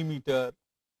 60 millimeter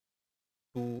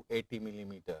to 80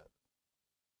 millimeter.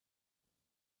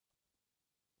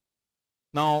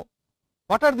 Now,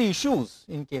 what are the issues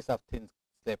in case of thin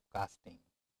slab casting?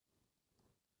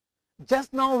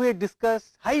 Just now we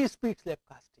discussed high speed slab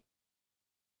casting.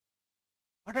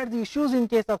 What are the issues in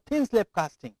case of thin slab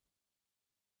casting?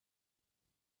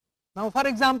 Now, for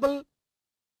example,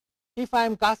 if I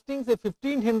am casting say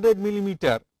 1500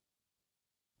 millimeter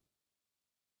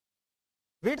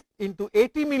width into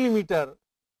 80 millimeter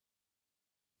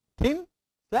thin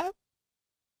slab,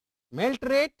 melt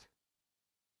rate,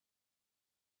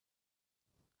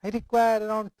 I require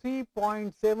around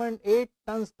 3.78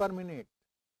 tons per minute.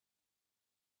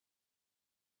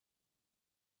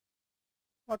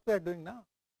 What we are doing now?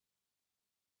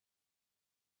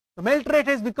 The melt rate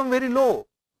has become very low.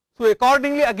 So,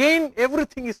 accordingly again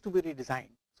everything is to be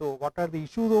redesigned. So, what are the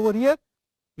issues over here?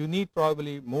 You need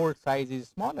probably mold size is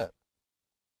smaller.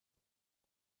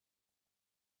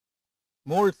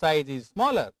 Mold size is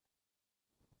smaller.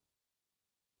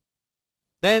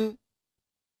 Then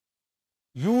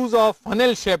use of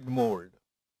funnel shaped mold.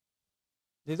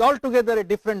 This is altogether a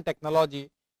different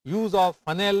technology. Use of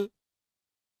funnel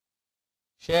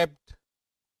shaped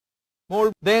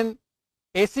mold. Then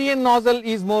ACN nozzle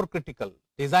is more critical.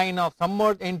 Design of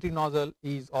submerged entry nozzle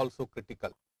is also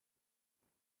critical.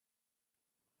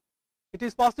 It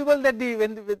is possible that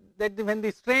when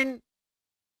the strain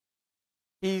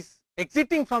is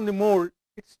exiting from the mold,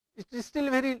 it is still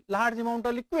a very large amount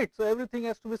of liquid. So, everything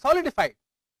has to be solidified.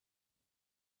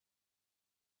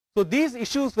 So, these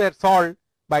issues were solved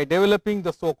by developing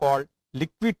the so called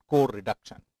liquid core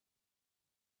reduction.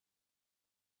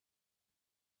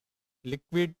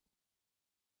 Liquid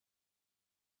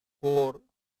core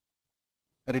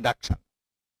reduction.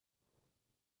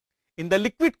 In the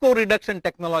liquid core reduction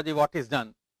technology, what is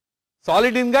done?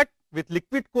 Solid ingot with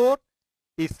liquid core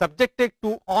is subjected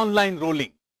to online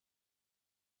rolling.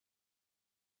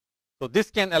 So,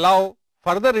 this can allow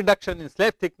further reduction in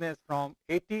slab thickness from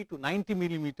 80 to 90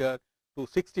 millimeter to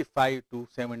 65 to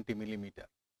 70 millimeter.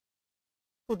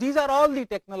 So, these are all the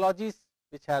technologies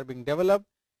which are being developed,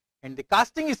 and the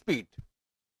casting speed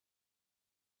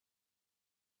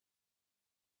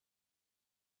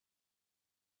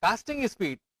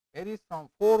varies from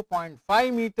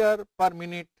 4.5 meter per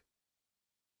minute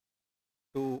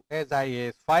to as high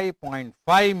as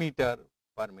 5.5 meter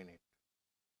per minute.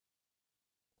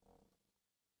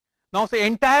 Now, the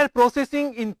entire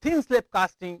processing in thin slab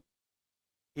casting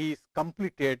is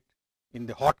completed in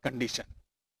the hot condition.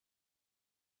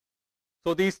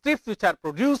 So, the strips which are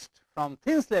produced from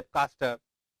thin slab caster,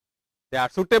 they are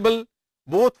suitable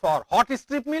both for hot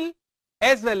strip mill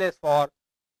as well as for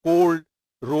cold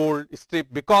rolled strip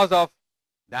because of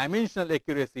dimensional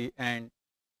accuracy and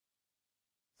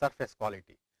surface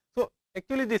quality. So,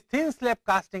 actually this thin slab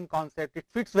casting concept, it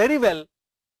fits very well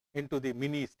into the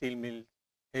mini steel mill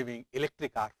having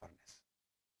electric arc furnace,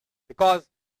 because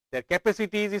their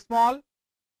capacity is small.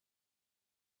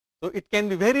 So, it can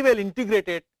be very well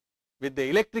integrated with the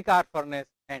electric arc furnace,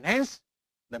 and hence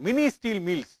the mini steel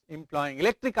mills employing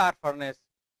electric arc furnace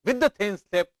with the thin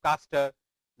slab caster,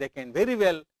 they can very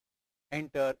well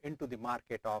enter into the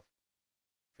market of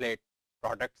flat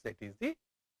products, that is the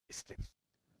strips.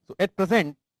 So, at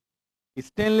present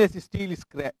stainless steel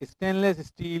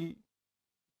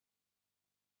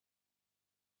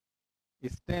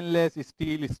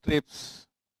strips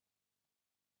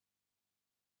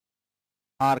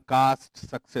are cast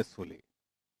successfully.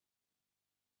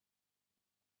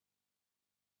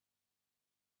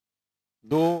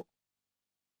 Though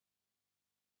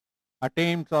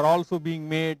attempts are also being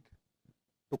made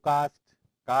to cast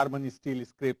carbon steel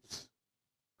strips.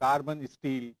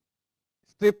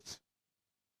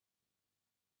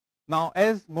 Now,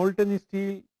 as molten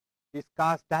steel is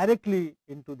cast directly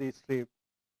into the strip,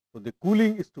 so the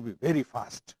cooling is to be very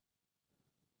fast.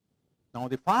 Now,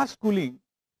 the fast cooling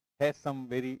has some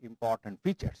very important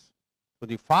features. So,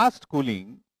 the fast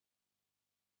cooling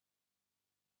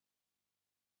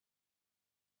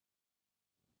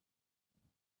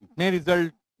may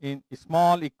result in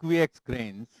small equiax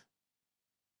grains,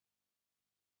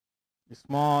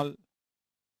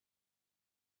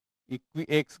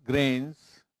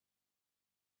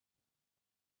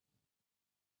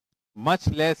 much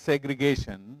less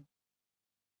segregation,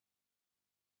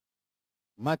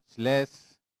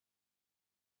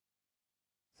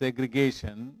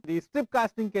 The strip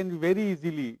casting can be very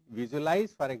easily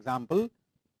visualized. For example,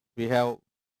 we have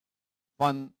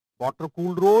one water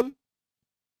cooled roll,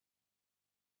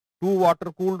 two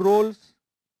water cooled rolls.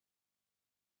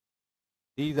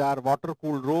 These are water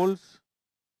cooled rolls,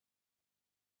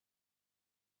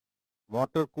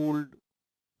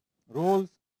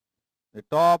 The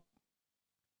top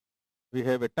we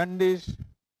have a tun dish,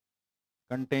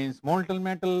 contains molten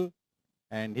metal,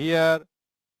 and here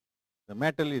the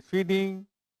metal is feeding,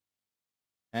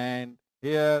 and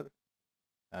here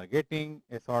are getting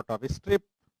a sort of a strip.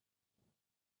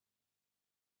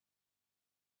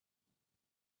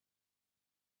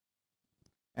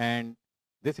 And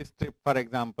this strip, for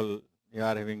example, you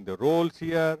are having the rolls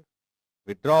here,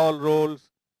 withdrawal rolls.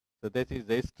 So, this is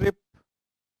the strip.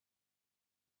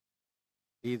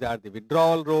 These are the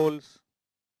withdrawal rolls.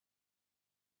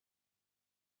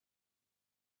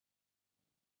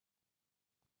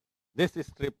 This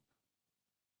strip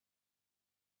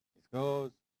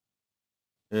goes,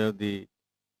 you have the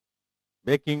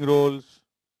baking rolls,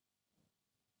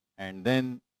 and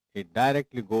then it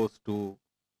directly goes to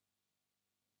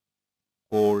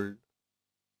cold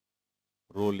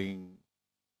rolling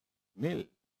mill.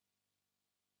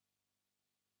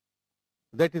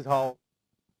 That is how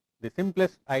the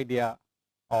simplest idea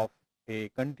of a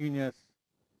continuous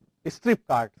strip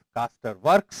caster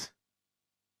works,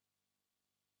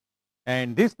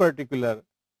 and this particular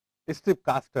strip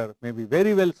caster may be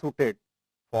very well suited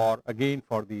for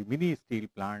the mini steel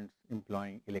plants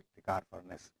employing electric arc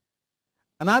furnace.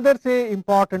 Another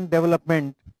important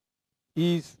development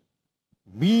is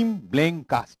beam blank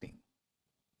casting.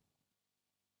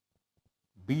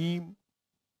 beam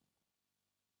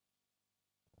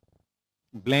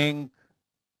blank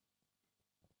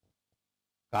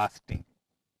casting.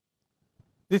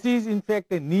 This is in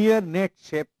fact a near net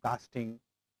shape casting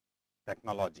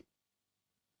technology.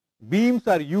 Beams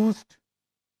are used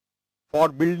for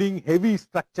building heavy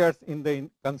structures in the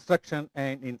construction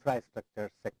and infrastructure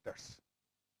sectors.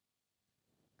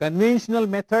 Conventional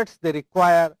methods, they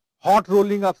require hot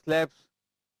rolling of slabs,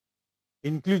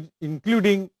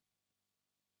 including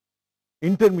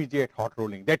intermediate hot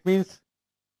rolling. That means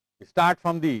we start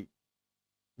from the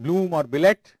bloom or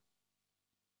billet,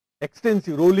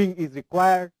 extensive rolling is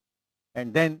required,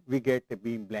 and then we get a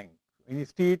beam blank.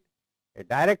 Instead, a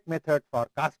direct method for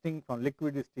casting from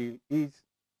liquid steel is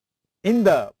in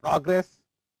the progress,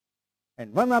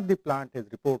 and one of the plant has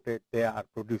reported they are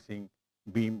producing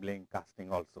beam blank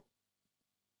casting also.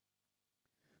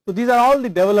 So these are all the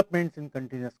developments in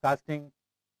continuous casting.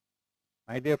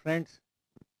 My dear friends,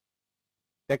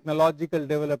 technological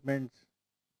developments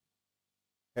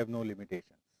have no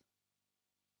limitations.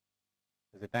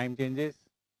 As the time changes,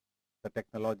 the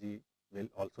technology will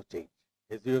also change.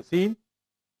 As you have seen,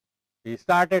 we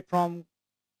started from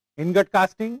ingot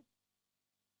casting,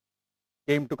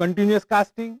 came to continuous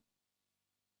casting,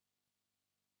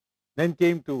 then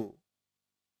came to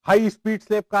high speed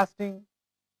slab casting.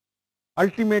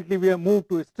 Ultimately, we have moved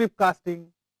to strip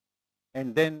casting,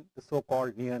 and then the so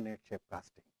called near net shape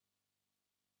casting.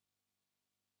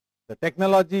 The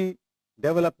technology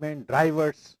development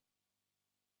drivers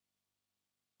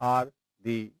are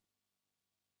the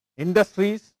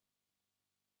industries,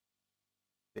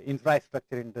 the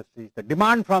infrastructure industries. The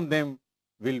demand from them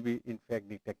will be in fact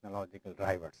the technological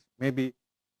drivers. Maybe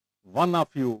one of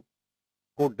you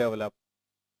could develop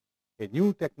a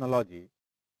new technology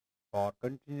for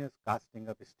continuous casting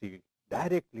of steel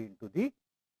directly into the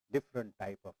different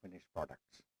type of finished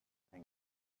products. Thank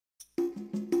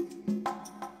you.